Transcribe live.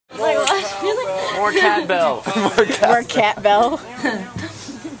More cat bell. More cat bell.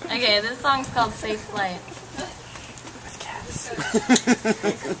 Okay, this song's called Safe Flight.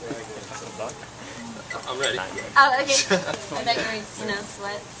 I'm ready. Oh, okay. I thought you were,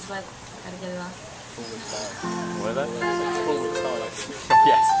 sweat. Gotta get it off. What is that?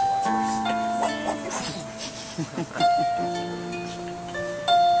 Yes.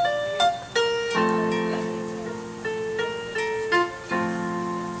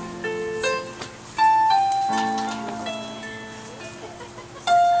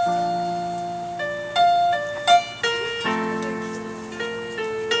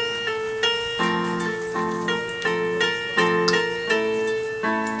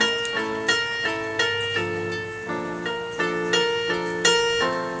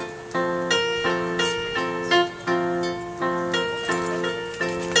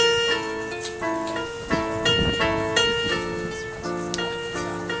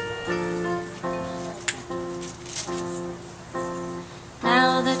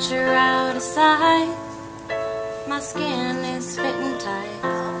 Now that you're out of sight, my skin is fitting tight.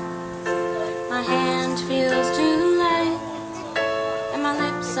 My hand feels too light, and my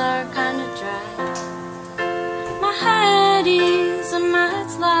lips are kinda dry. My head is a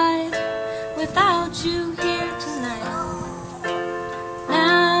mudslide without you here tonight.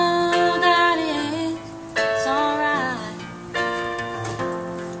 Now that it's alright,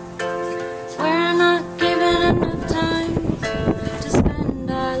 we're not given enough time to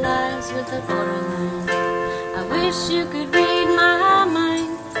spend our lives with the borderline. I wish you could read my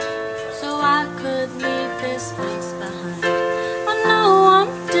mind so I could leave this place behind. I know I'm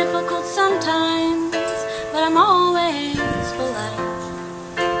difficult sometimes, but I'm always polite.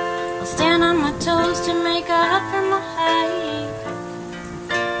 I'll stand on my toes to make up for my height.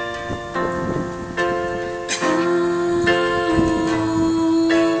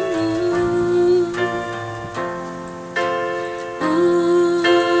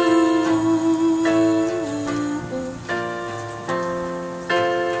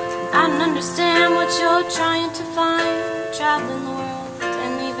 I don't understand what you're trying to find, traveling the world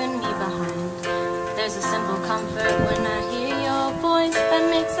and leaving me behind. There's a simple comfort when I hear your voice that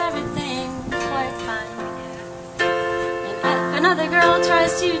makes everything quite fine. And if another girl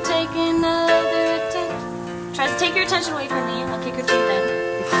tries to take your attention away from me, I'll kick her teeth in.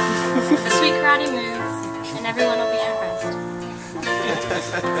 The sweet karate moves, and everyone will be impressed.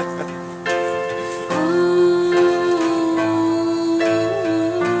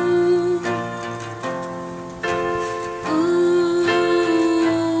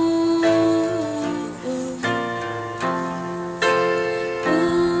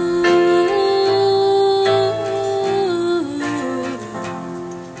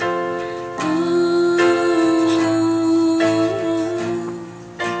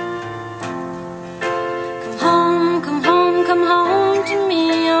 Come home to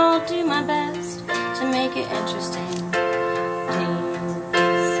me, I'll do my best to make it interesting.